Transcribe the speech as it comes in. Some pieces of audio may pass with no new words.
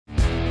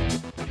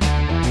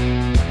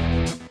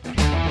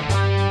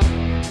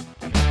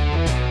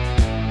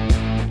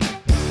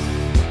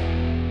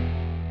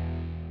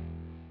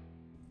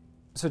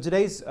So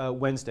today's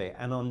Wednesday,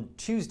 and on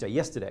Tuesday,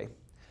 yesterday,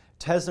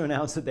 Tesla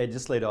announced that they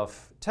just laid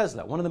off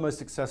Tesla, one of the most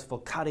successful,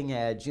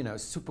 cutting-edge,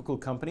 super cool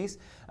companies,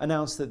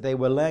 announced that they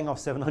were laying off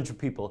 700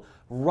 people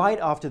right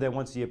after their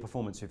once-a-year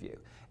performance review.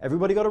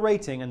 Everybody got a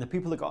rating, and the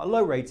people that got a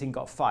low rating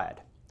got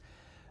fired.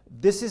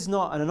 This is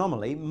not an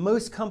anomaly.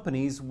 Most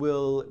companies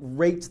will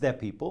rate their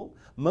people.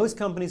 Most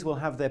companies will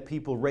have their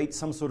people rate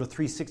some sort of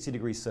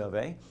 360-degree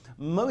survey.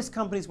 Most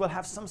companies will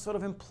have some sort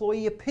of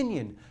employee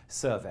opinion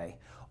survey.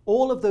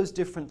 All of those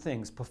different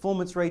things,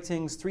 performance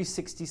ratings,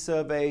 360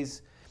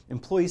 surveys,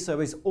 employee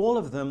surveys, all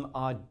of them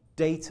are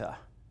data.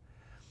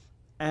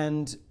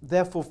 And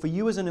therefore, for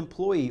you as an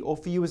employee, or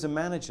for you as a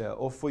manager,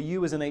 or for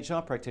you as an HR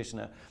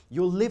practitioner,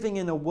 you're living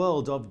in a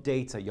world of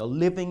data. You're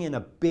living in a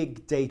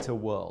big data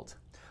world.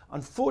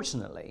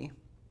 Unfortunately,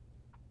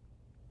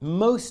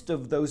 most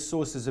of those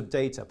sources of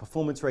data,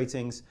 performance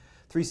ratings,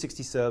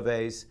 360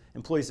 surveys,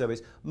 employee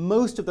surveys,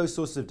 most of those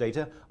sources of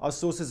data are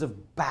sources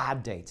of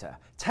bad data.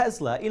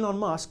 Tesla, Elon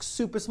Musk,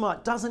 super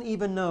smart, doesn't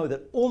even know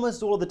that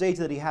almost all of the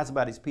data that he has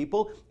about his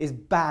people is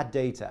bad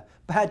data.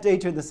 Bad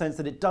data in the sense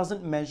that it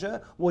doesn't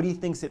measure what he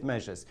thinks it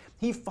measures.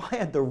 He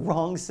fired the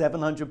wrong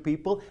 700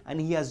 people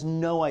and he has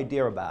no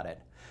idea about it.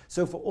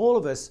 So for all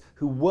of us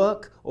who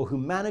work or who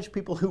manage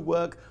people who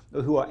work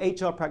or who are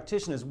HR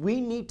practitioners,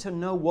 we need to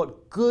know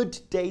what good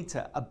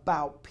data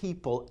about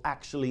people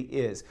actually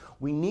is.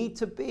 We need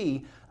to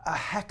be a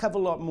heck of a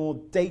lot more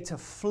data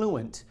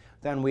fluent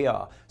than we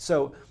are.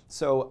 So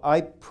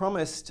I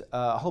promised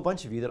a whole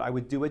bunch of you that I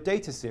would do a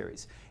data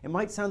series. It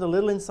might sound a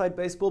little inside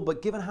baseball,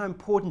 but given how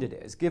important it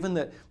is, given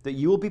that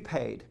you will be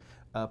paid,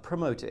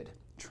 promoted,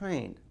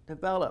 trained,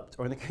 developed,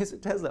 or in the case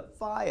of Tesla,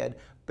 fired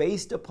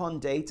based upon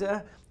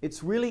data,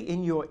 it's really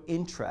in your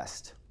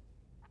interest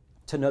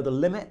to know the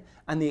limit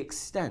and the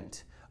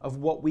extent of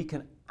what we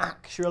can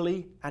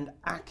actually and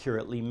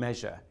accurately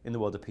measure in the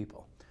world of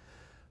people.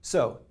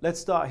 So let's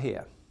start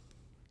here.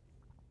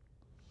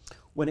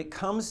 When it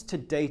comes to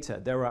data,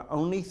 there are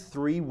only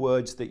 3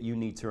 words that you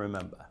need to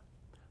remember.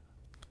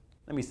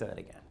 Let me say that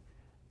again.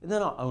 They're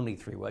not only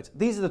 3 words.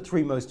 These are the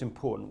 3 most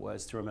important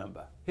words to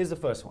remember. Here's the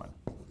first one.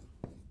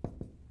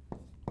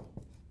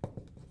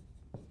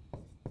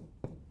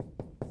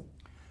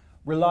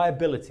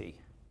 Reliability.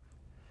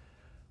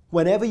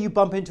 Whenever you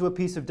bump into a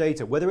piece of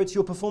data, whether it's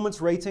your performance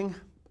rating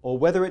or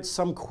whether it's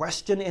some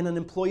question in an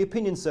employee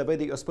opinion survey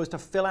that you're supposed to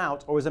fill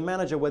out, or as a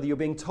manager, whether you're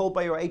being told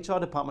by your HR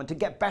department to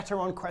get better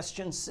on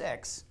question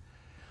 6,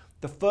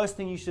 the first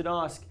thing you should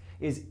ask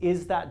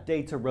is that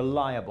data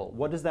reliable?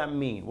 What does that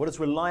mean? What does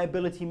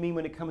reliability mean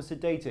when it comes to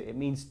data? It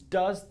means,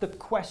 does the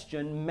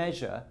question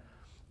measure,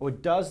 or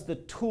does the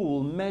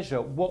tool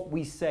measure what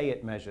we say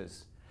it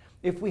measures?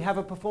 If we have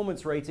a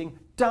performance rating,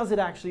 does it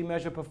actually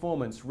measure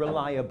performance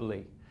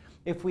reliably?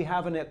 If we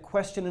have a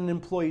question in an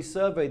employee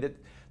survey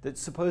that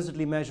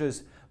supposedly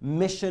measures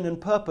mission and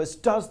purpose,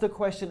 does the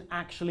question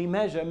actually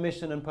measure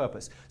mission and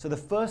purpose? So the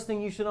first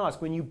thing you should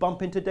ask when you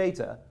bump into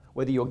data,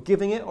 whether you're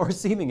giving it or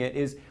receiving it,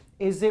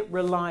 is it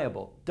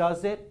reliable?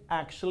 Does it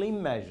actually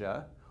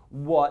measure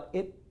what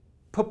it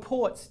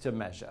purports to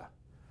measure?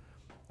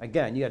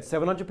 Again, you had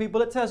 700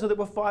 people at Tesla that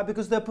were fired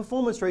because their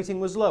performance rating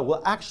was low.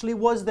 Well, actually,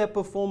 was their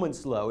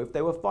performance low if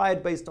they were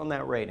fired based on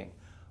that rating?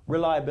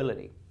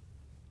 Reliability.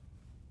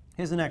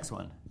 Here's the next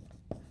one.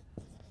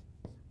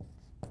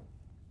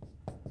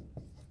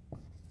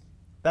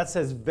 That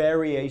says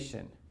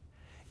variation.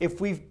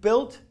 If we've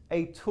built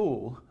a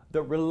tool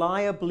that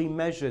reliably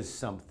measures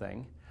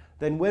something,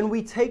 then when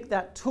we take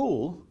that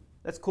tool,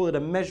 let's call it a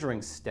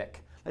measuring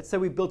stick. Let's say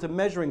we built a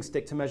measuring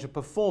stick to measure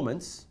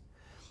performance,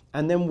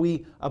 and then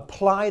we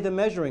apply the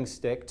measuring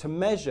stick to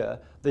measure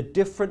the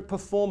different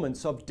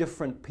performance of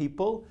different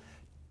people.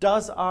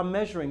 Does our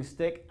measuring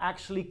stick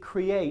actually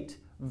create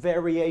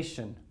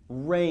variation,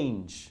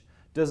 range?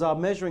 Does our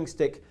measuring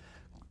stick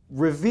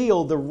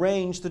reveal the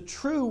range, the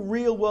true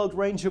real-world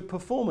range of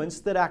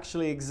performance that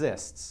actually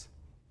exists?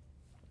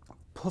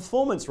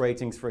 Performance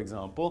ratings, for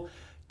example,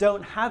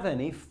 don't have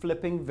any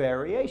flipping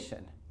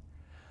variation.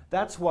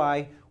 That's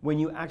why when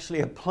you actually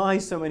apply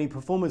so many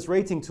performance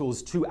rating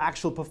tools to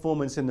actual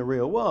performance in the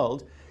real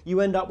world, you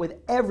end up with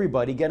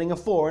everybody getting a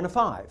 4 and a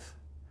 5.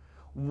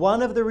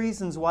 One of the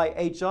reasons why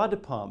HR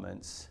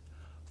departments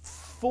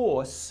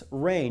force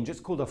range, it's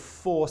called a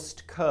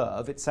forced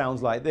curve. It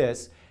sounds like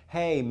this.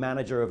 Hey,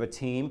 manager of a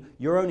team,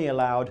 you're only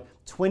allowed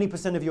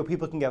 20% of your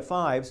people can get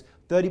 5s,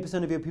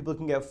 30% of your people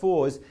can get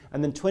 4s,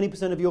 and then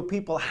 20% of your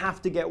people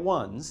have to get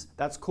 1s.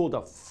 That's called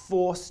a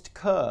forced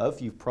curve.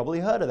 You've probably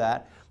heard of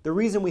that. The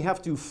reason we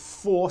have to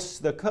force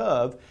the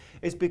curve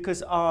is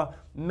because our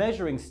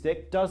measuring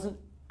stick doesn't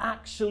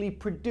actually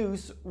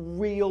produce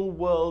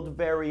real-world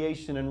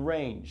variation and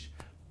range.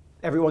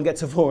 Everyone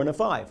gets a 4 and a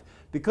 5.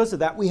 Because of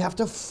that, we have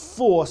to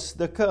force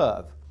the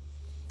curve.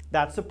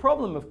 That's a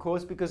problem, of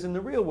course, because in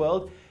the real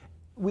world,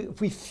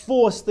 if we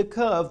force the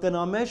curve, then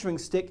our measuring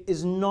stick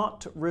is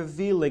not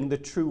revealing the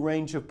true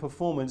range of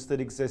performance that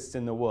exists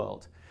in the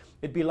world.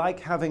 It'd be like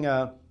having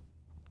a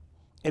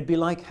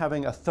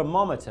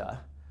thermometer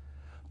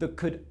that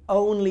could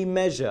only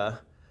measure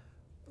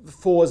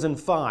 4s and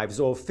 5s,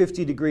 or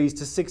 50 degrees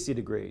to 60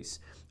 degrees.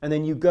 And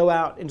then you go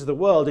out into the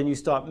world and you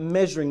start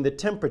measuring the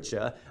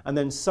temperature, and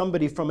then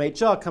somebody from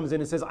HR comes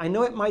in and says, I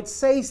know it might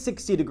say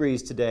 60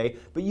 degrees today,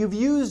 but you've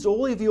used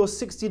all of your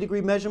 60-degree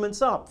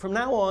measurements up. From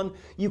now on,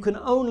 you can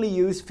only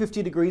use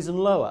 50 degrees and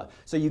lower.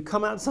 So you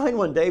come outside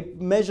one day,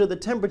 measure the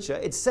temperature,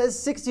 it says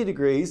 60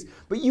 degrees,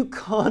 but you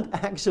can't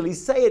actually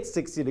say it's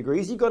 60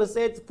 degrees. You've got to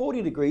say it's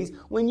 40 degrees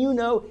when you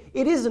know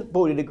it isn't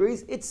 40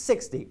 degrees, it's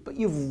 60. But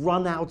you've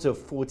run out of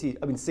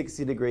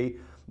 60-degree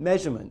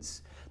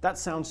measurements. That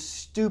sounds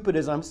stupid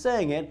as I'm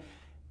saying it,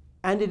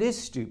 and it is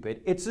stupid.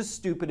 It's as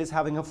stupid as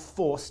having a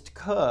forced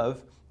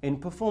curve in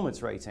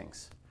performance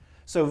ratings.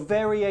 So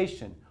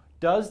variation.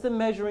 Does the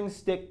measuring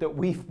stick that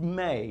we've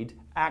made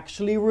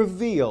actually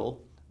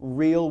reveal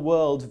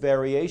real-world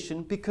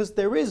variation? Because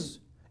there is,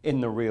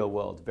 in the real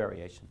world,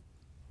 variation.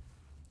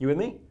 You with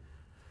me?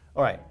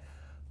 All right.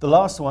 The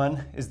last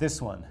one is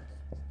this one.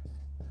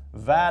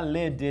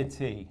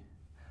 Validity.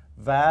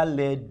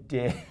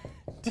 Validity.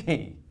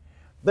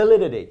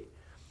 Validity.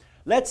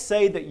 Let's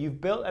say that you've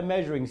built a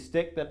measuring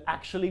stick that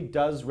actually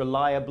does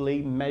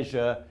reliably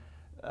measure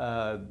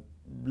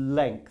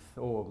length,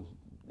 or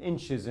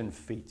inches and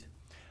feet.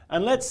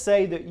 And let's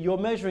say that your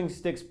measuring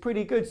stick's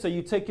pretty good, so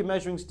you take your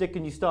measuring stick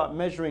and you start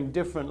measuring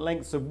different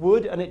lengths of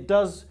wood, and it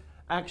does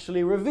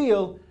actually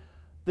reveal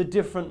the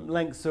different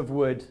lengths of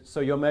wood.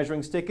 So your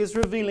measuring stick is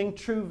revealing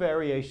true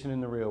variation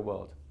in the real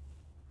world.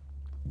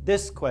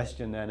 This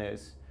question then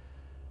is,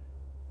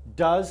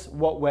 does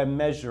what we're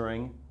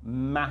measuring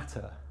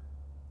matter?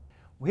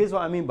 Here's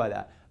what I mean by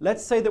that.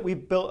 Let's say that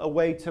we've built a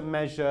way to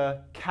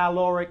measure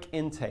caloric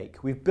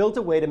intake. We've built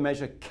a way to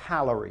measure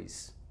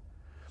calories.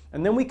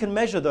 And then we can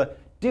measure the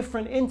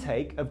different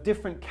intake of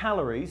different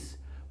calories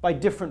by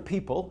different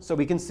people. So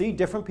we can see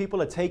different people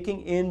are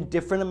taking in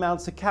different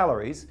amounts of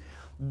calories.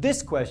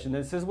 This question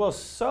then says, well,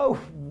 so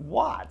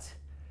what?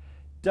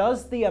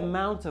 Does the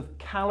amount of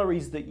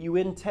calories that you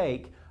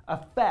intake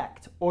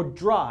affect or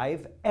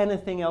drive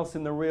anything else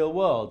in the real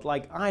world?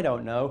 Like, I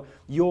don't know,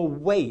 your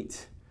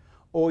weight,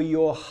 or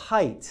your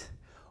height,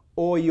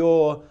 or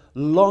your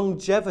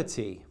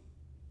longevity?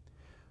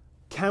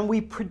 Can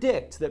we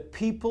predict that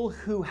people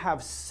who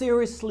have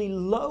seriously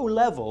low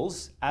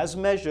levels, as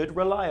measured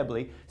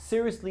reliably,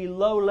 seriously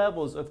low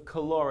levels of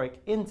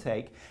caloric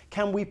intake,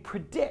 can we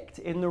predict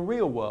in the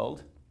real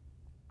world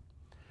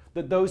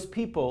that those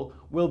people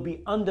will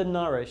be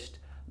undernourished,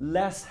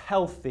 less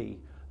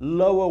healthy,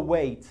 lower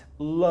weight,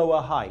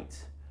 lower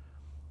height?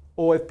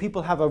 Or if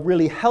people have a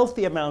really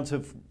healthy amount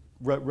of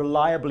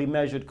reliably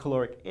measured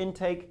caloric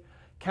intake,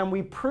 can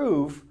we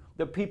prove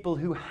that people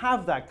who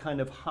have that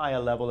kind of higher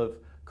level of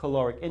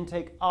caloric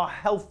intake are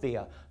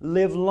healthier,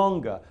 live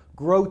longer,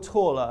 grow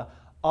taller,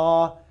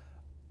 are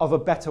of a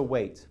better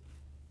weight?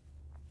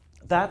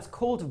 That's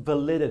called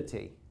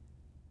validity.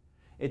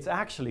 It's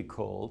actually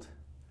called,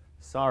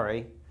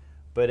 sorry,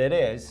 but it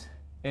is,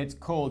 it's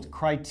called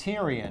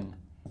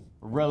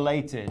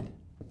Criterion-Related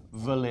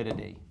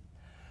Validity.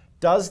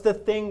 Does the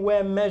thing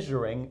we're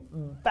measuring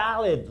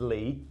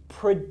validly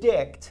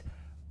predict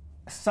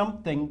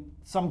something,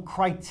 some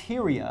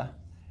criteria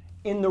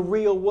in the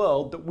real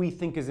world that we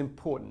think is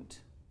important?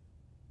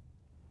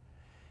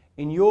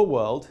 In your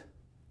world,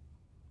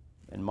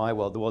 in my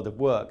world, the world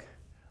of work,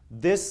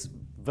 this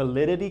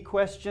validity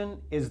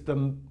question is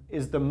the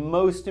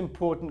most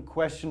important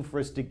question for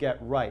us to get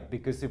right.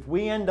 Because if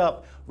we end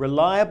up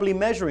reliably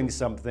measuring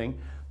something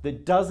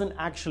that doesn't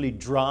actually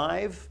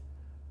drive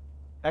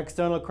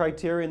external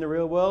criteria in the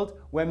real world,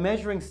 we're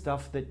measuring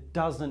stuff that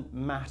doesn't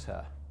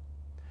matter.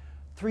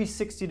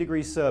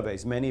 360-degree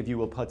surveys, many of you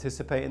will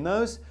participate in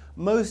those.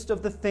 Most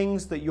of the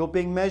things that you're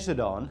being measured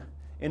on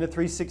in a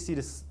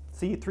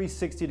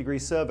 360-degree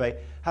survey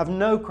have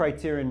no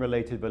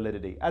criterion-related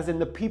validity, as in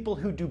the people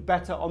who do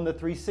better on the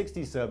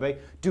 360 survey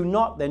do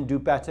not then do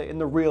better in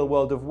the real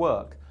world of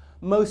work.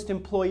 Most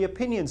employee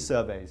opinion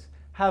surveys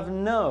have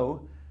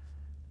no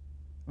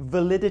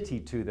validity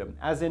to them,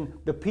 as in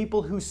the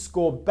people who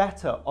score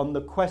better on the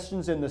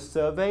questions in the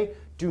survey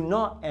do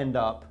not end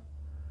up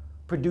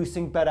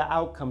producing better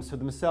outcomes for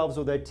themselves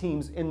or their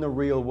teams in the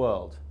real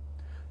world.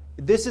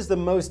 This is the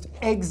most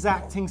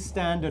exacting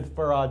standard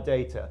for our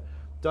data.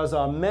 Does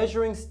our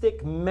measuring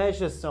stick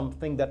measure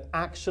something that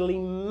actually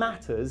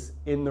matters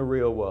in the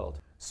real world?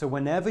 So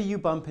whenever you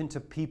bump into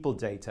people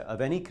data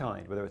of any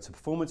kind, whether it's a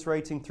performance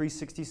rating,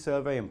 360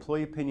 survey,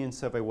 employee opinion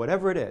survey,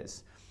 whatever it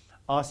is,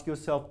 ask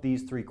yourself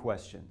these three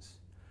questions.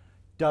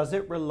 Does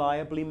it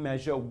reliably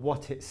measure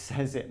what it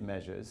says it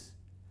measures?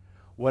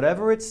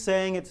 Whatever it's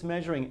saying it's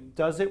measuring,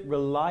 does it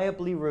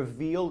reliably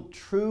reveal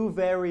true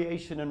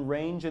variation and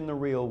range in the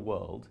real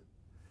world?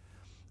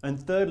 And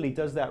thirdly,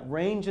 does that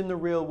range in the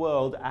real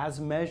world, as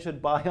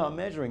measured by our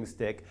measuring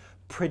stick,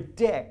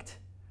 predict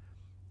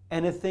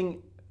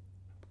anything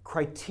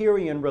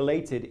criterion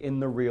related in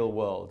the real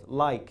world,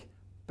 like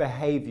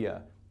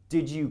behavior?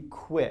 Did you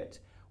quit?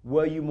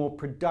 Were you more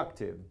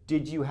productive?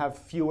 Did you have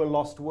fewer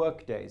lost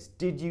work days?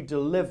 Did you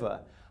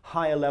deliver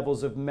higher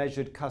levels of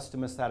measured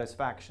customer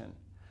satisfaction?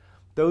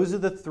 Those are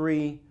the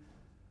three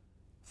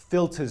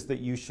filters that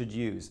you should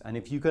use. And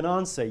if you can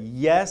answer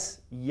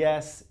yes,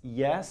 yes,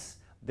 yes,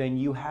 then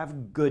you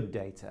have good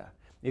data.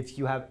 If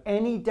you have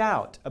any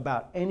doubt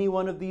about any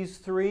one of these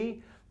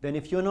three, then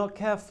if you're not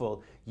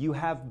careful, you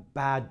have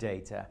bad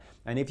data.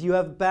 And if you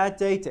have bad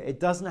data, it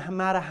doesn't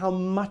matter how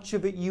much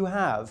of it you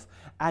have,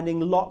 adding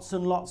lots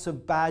and lots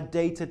of bad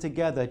data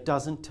together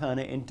doesn't turn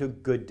it into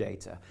good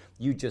data.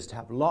 You just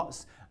have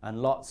lots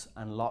and lots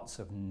and lots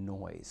of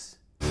noise.